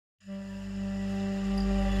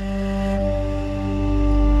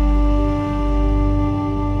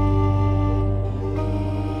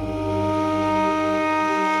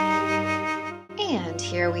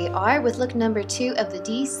we are with look number 2 of the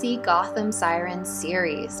DC Gotham Siren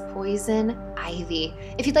series, Poison Ivy.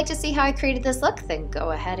 If you'd like to see how I created this look, then go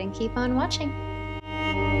ahead and keep on watching.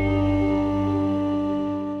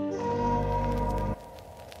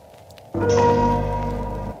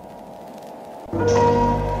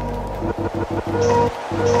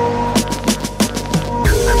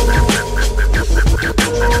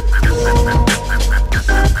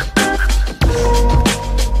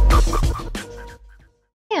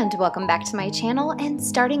 And welcome back to my channel, and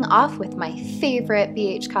starting off with my favorite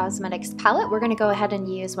BH Cosmetics palette, we're going to go ahead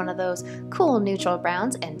and use one of those cool neutral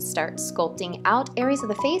browns and start sculpting out areas of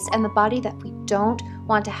the face and the body that we don't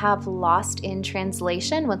want to have lost in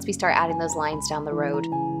translation once we start adding those lines down the road.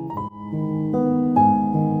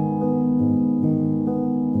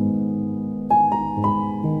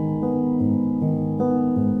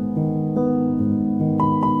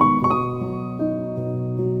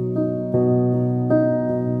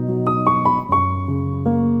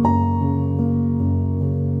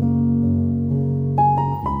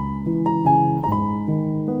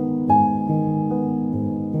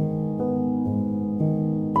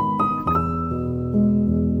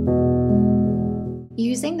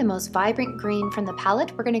 Using the most vibrant green from the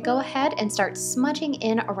palette, we're going to go ahead and start smudging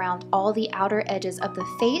in around all the outer edges of the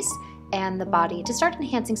face and the body to start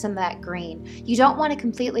enhancing some of that green. You don't want to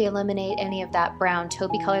completely eliminate any of that brown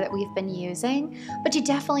taupey color that we've been using, but you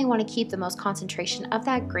definitely want to keep the most concentration of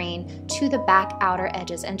that green to the back outer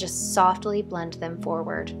edges and just softly blend them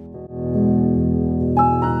forward.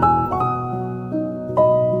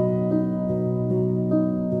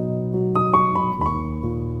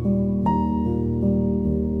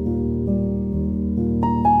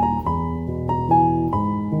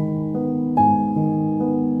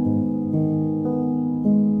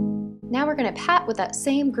 Now we're going to pat with that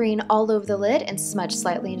same green all over the lid and smudge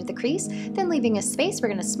slightly into the crease, then leaving a space, we're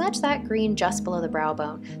going to smudge that green just below the brow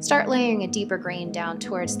bone. Start layering a deeper green down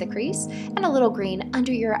towards the crease and a little green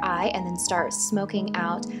under your eye, and then start smoking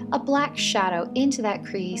out a black shadow into that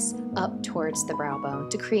crease up towards the brow bone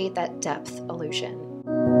to create that depth illusion.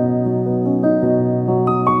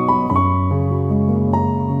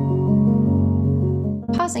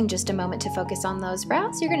 Pausing just a moment to focus on those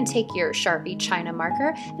brows, you're going to take your Sharpie China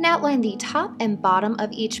marker and outline the top and bottom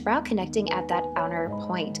of each brow, connecting at that outer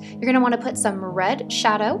point. You're going to want to put some red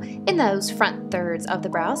shadow in those front thirds of the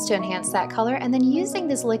brows to enhance that color, and then using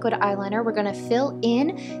this liquid eyeliner, we're going to fill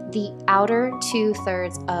in the outer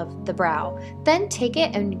 2/3 of the brow. Then take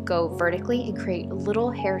it and go vertically and create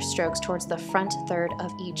little hair strokes towards the front third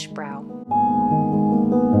of each brow.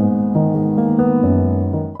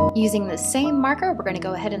 Using the same marker, we're going to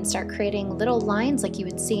go ahead and start creating little lines like you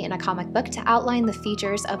would see in a comic book to outline the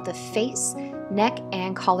features of the face, neck,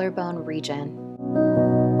 and collarbone region.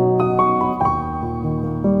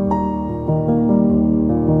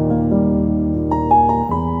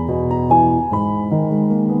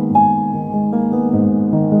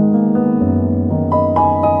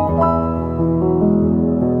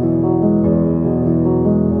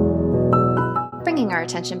 Our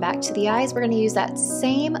attention back to the eyes, we're going to use that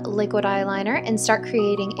same liquid eyeliner and start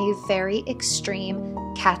creating a very extreme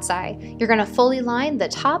cat's eye. You're going to fully line the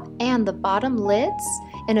top and the bottom lids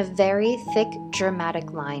in a very thick,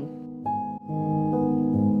 dramatic line.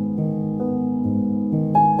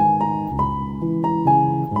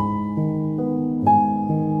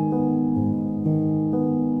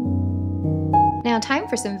 Now time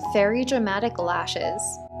for some very dramatic lashes.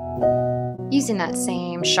 Using that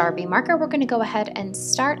same Sharpie marker, we're going to go ahead and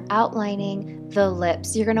start outlining the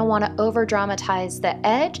lips. You're going to want to over-dramatize the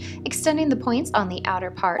edge, extending the points on the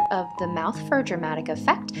outer part of the mouth for a dramatic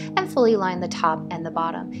effect, and fully line the top and the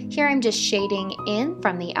bottom. Here I'm just shading in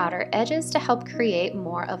from the outer edges to help create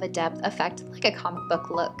more of a depth effect, like a comic book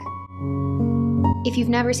look. If you've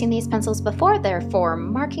never seen these pencils before, they're for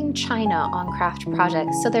marking china on craft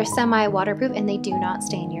projects, so they're semi-waterproof and they do not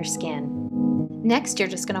stain your skin. Next, you're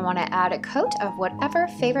just going to want to add a coat of whatever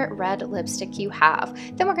favorite red lipstick you have.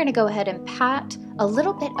 Then we're going to go ahead and pat a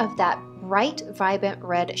little bit of that bright, vibrant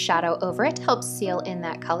red shadow over it to help seal in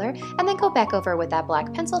that color, and then go back over with that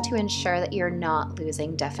black pencil to ensure that you're not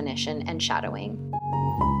losing definition and shadowing.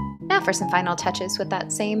 Now for some final touches with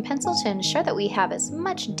that same pencil to ensure that we have as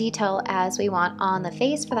much detail as we want on the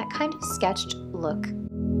face for that kind of sketched look.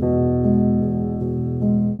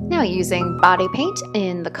 Now using body paint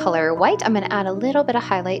in the color white, I'm going to add a little bit of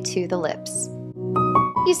highlight to the lips.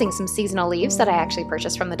 Using some seasonal leaves that I actually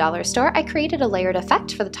purchased from the dollar store, I created a layered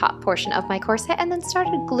effect for the top portion of my corset and then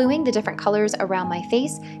started gluing the different colors around my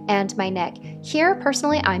face and my neck. Here,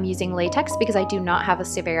 personally, I'm using latex because I do not have a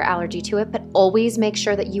severe allergy to it, but always make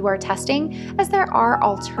sure that you are testing, as there are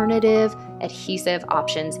alternative adhesive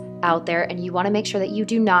options out there and you want to make sure that you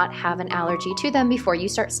do not have an allergy to them before you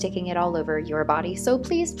start sticking it all over your body. So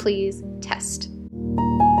please, please test.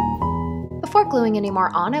 Before gluing any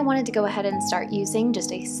more on, I wanted to go ahead and start using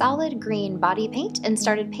just a solid green body paint and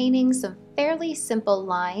started painting some fairly simple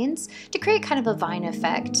lines to create kind of a vine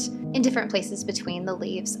effect in different places between the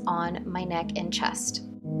leaves on my neck and chest.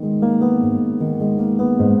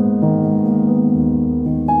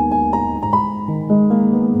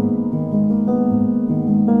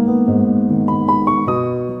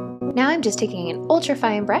 Now I'm just taking an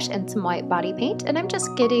ultra-fine brush and some white body paint, and I'm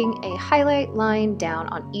just getting a highlight line down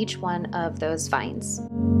on each one of those vines.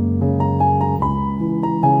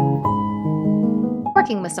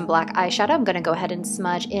 Working with some black eyeshadow, I'm going to go ahead and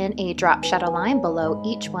smudge in a drop shadow line below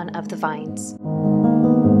each one of the vines.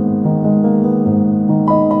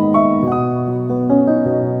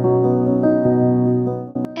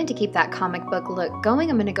 To keep that comic book look going,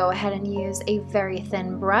 I'm going to go ahead and use a very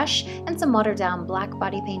thin brush and some watered down black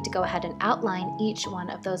body paint to go ahead and outline each one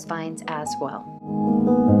of those vines as well.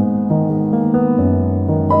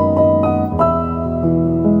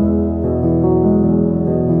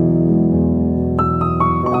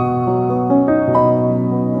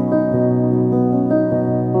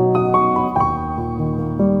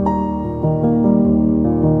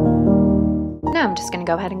 I'm just going to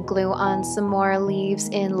go ahead and glue on some more leaves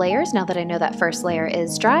in layers now that I know that first layer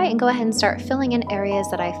is dry, and go ahead and start filling in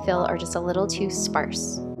areas that I feel are just a little too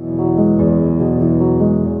sparse.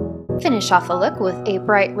 Finish off the look with a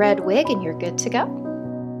bright red wig and you're good to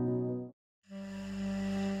go.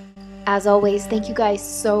 As always, thank you guys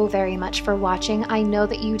so very much for watching. I know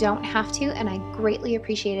that you don't have to, and I greatly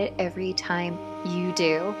appreciate it every time you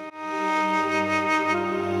do.